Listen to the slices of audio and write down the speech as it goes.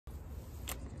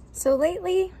So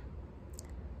lately,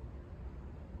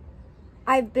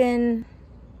 I've been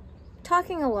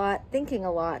talking a lot, thinking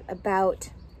a lot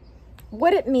about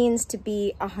what it means to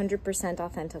be 100%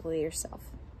 authentically yourself.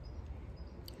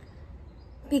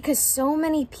 Because so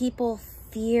many people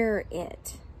fear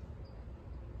it.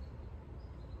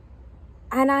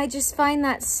 And I just find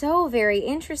that so very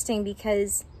interesting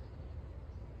because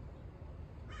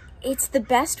it's the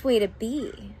best way to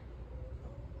be.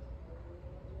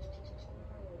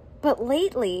 But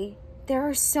lately, there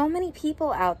are so many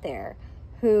people out there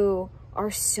who are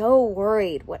so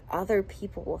worried what other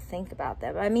people will think about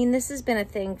them. I mean, this has been a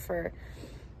thing for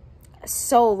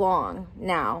so long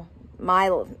now, my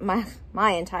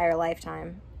entire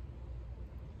lifetime.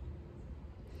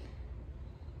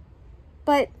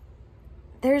 But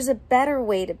there's a better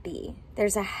way to be.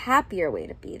 There's a happier way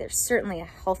to be. There's certainly a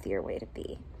healthier way to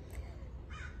be.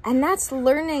 And that's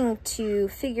learning to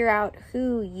figure out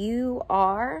who you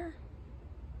are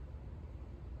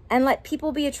and let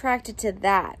people be attracted to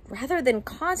that rather than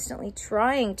constantly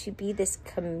trying to be this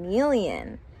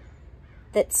chameleon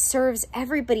that serves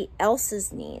everybody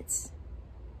else's needs,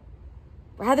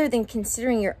 rather than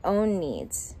considering your own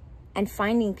needs and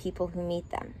finding people who meet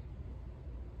them.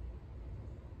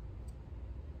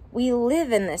 We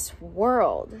live in this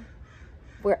world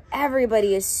where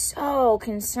everybody is so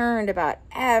concerned about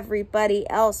everybody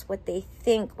else, what they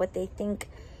think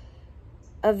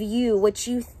of you, what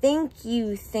you think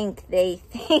they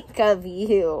think of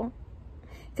you.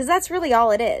 Because that's really all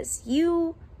it is.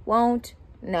 You won't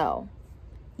know.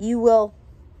 You will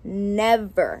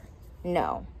never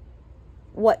know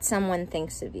what someone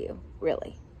thinks of you,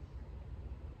 really.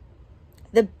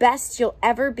 The best you'll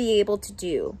ever be able to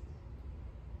do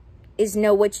is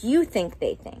know what you think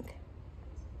they think.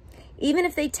 Even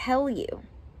if they tell you,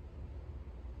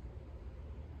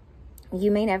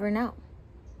 you may never know.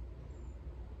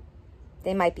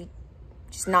 They might be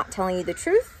just not telling you the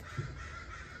truth.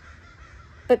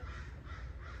 But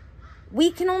we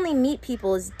can only meet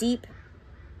people as deep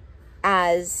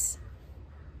as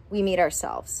we meet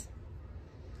ourselves.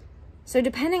 So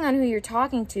depending on who you're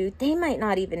talking to, they might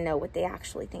not even know what they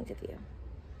actually think of you.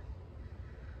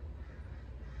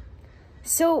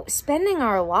 So spending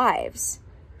our lives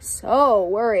so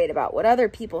worried about what other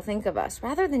people think of us,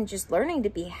 rather than just learning to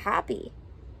be happy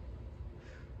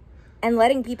and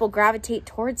letting people gravitate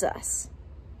towards us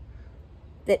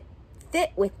that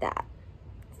fit with that.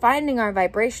 Finding our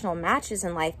vibrational matches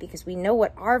in life because we know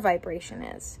what our vibration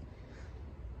is.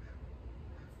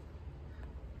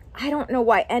 I don't know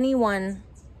why anyone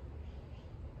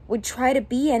would try to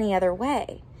be any other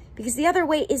way, because the other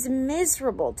way is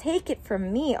miserable. Take it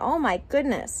from me. Oh my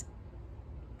goodness.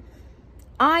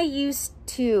 I used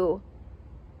to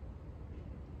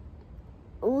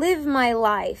live my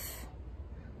life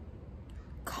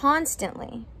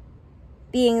constantly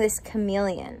being this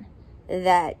chameleon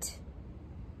that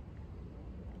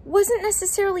wasn't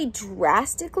necessarily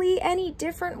drastically any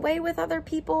different way with other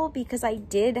people, because I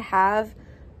did have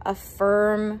a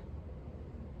firm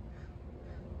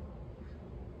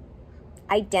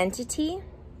identity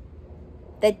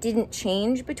that didn't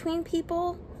change between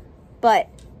people, but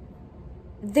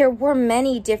there were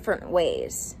many different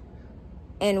ways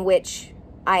in which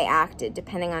I acted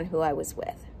depending on who I was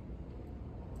with.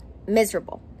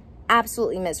 Miserable.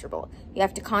 Absolutely miserable. You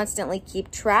have to constantly keep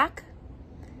track.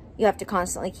 You have to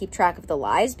constantly keep track of the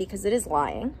lies, because it is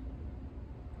lying.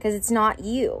 Because it's not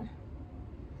you.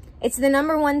 It's the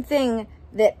number one thing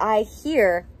that I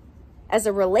hear as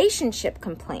a relationship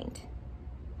complaint.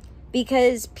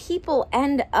 Because people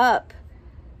end up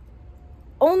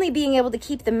only being able to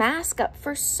keep the mask up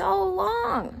for so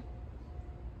long.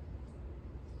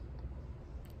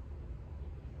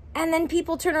 And then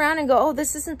people turn around and go, oh,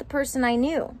 this isn't the person I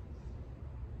knew.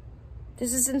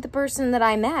 This isn't the person that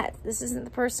I met. This isn't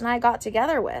the person I got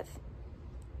together with.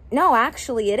 No,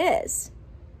 actually it is.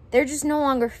 They're just no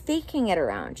longer faking it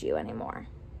around you anymore.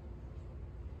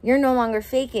 You're no longer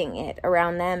faking it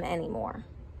around them anymore.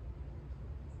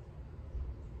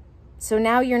 So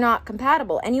now you're not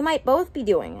compatible, and you might both be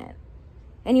doing it.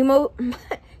 And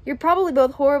you're probably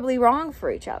both horribly wrong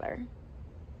for each other.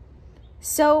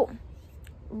 So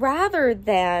rather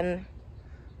than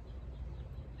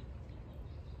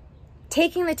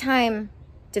taking the time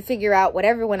to figure out what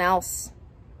everyone else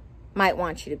might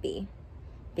want you to be,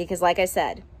 because like I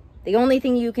said, the only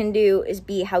thing you can do is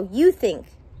be how you think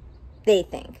they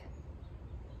think.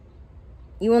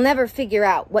 You will never figure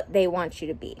out what they want you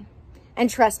to be. And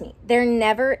trust me, they're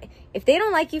never, if they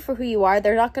don't like you for who you are,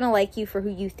 they're not going to like you for who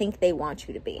you think they want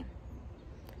you to be.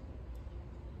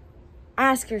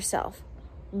 Ask yourself,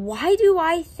 why do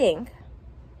I think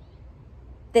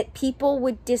that people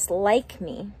would dislike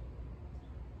me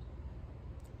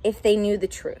if they knew the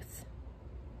truth?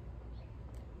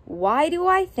 Why do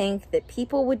I think that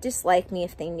people would dislike me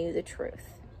if they knew the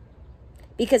truth?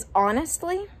 Because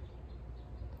honestly,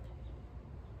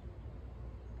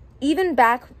 even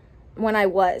back when I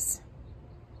was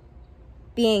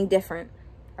being different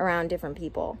around different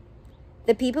people,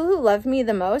 the people who loved me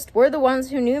the most were the ones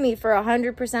who knew me for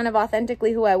 100% of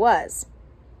authentically who I was.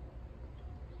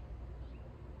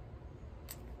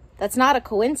 That's not a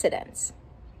coincidence.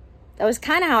 That was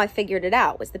kind of how I figured it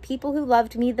out, was the people who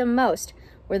loved me the most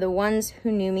were the ones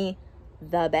who knew me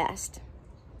the best.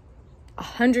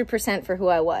 100% for who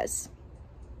I was.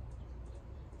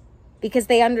 Because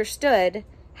they understood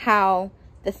how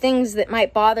the things that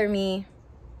might bother me,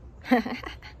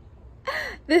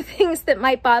 the things that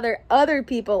might bother other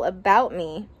people about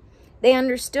me, they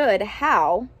understood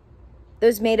how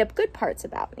those made up good parts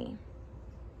about me.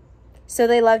 So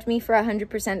they loved me for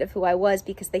 100% of who I was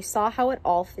because they saw how it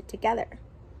all fit together.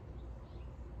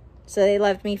 So they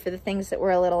loved me for the things that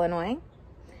were a little annoying,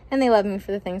 and they loved me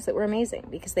for the things that were amazing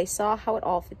because they saw how it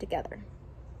all fit together.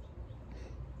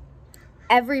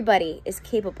 Everybody is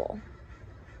capable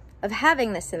of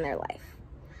having this in their life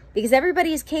because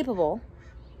everybody is capable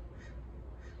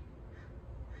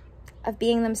of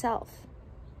being themselves.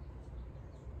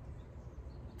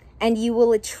 And you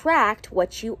will attract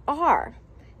what you are.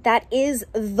 That is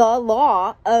the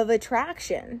law of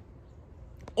attraction.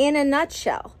 In a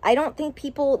nutshell, I don't think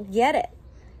people get it.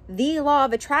 The law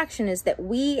of attraction is that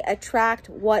we attract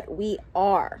what we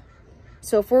are.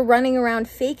 So if we're running around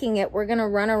faking it, we're going to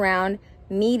run around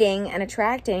meeting and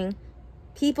attracting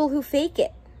people who fake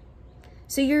it.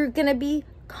 So you're going to be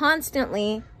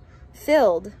constantly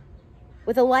filled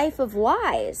with a life of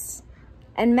lies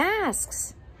and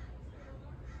masks.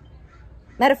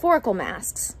 Metaphorical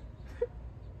masks.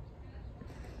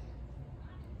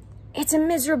 It's a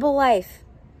miserable life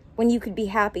when you could be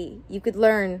happy. You could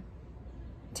learn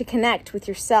to connect with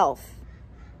yourself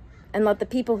and let the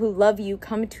people who love you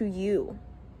come to you.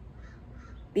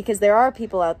 Because there are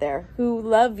people out there who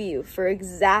love you for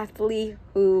exactly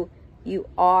who you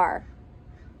are.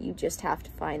 You just have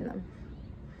to find them.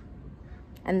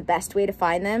 And the best way to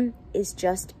find them is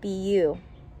just be you.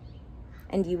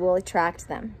 And you will attract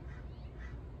them.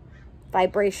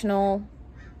 Vibrational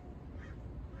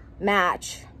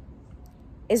match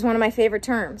is one of my favorite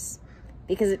terms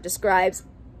because it describes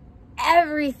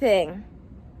everything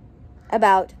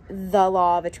about the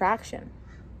law of attraction.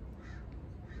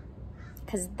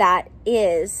 Because that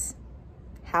is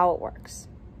how it works.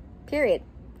 Period.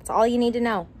 That's all you need to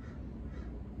know.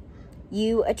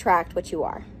 You attract what you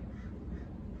are.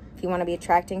 If you want to be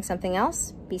attracting something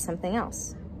else, be something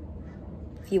else.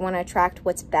 If you want to attract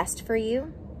what's best for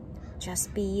you,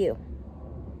 just be you.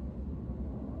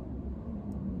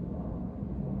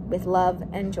 With love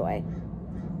and joy.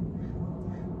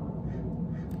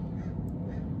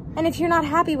 And if you're not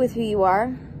happy with who you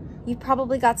are, you've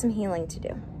probably got some healing to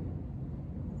do.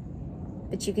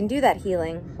 But you can do that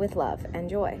healing with love and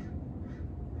joy.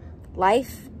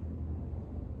 Life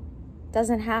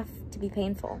doesn't have to be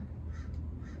painful.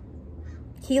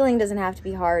 Healing doesn't have to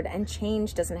be hard, and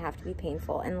change doesn't have to be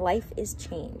painful. And life is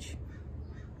change.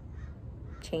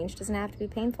 Change doesn't have to be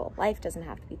painful. Life doesn't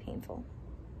have to be painful.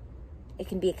 It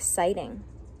can be exciting.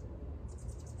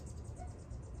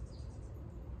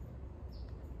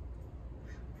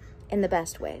 In the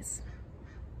best ways.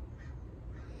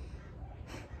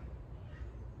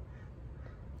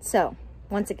 So,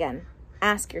 once again,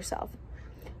 ask yourself,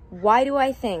 why do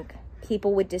I think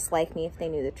people would dislike me if they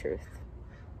knew the truth?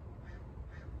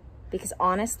 Because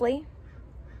honestly,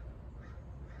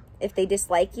 if they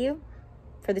dislike you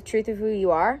for the truth of who you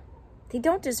are, they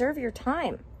don't deserve your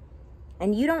time.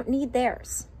 And you don't need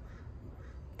theirs.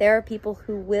 There are people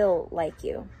who will like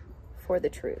you for the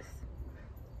truth.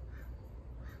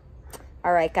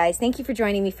 All right, guys, thank you for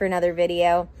joining me for another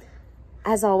video.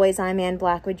 As always, I'm Ann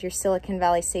Blackwood, your Silicon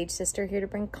Valley Sage Sister, here to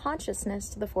bring consciousness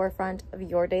to the forefront of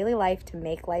your daily life to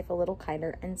make life a little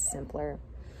kinder and simpler.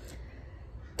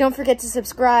 Don't forget to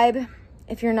subscribe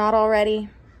if you're not already.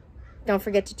 Don't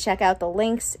forget to check out the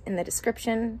links in the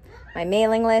description, my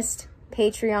mailing list,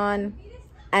 Patreon,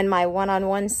 and my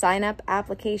one-on-one sign-up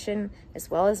application,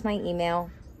 as well as my email.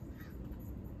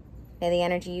 May the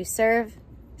energy you serve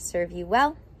you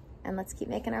well, and let's keep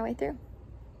making our way through.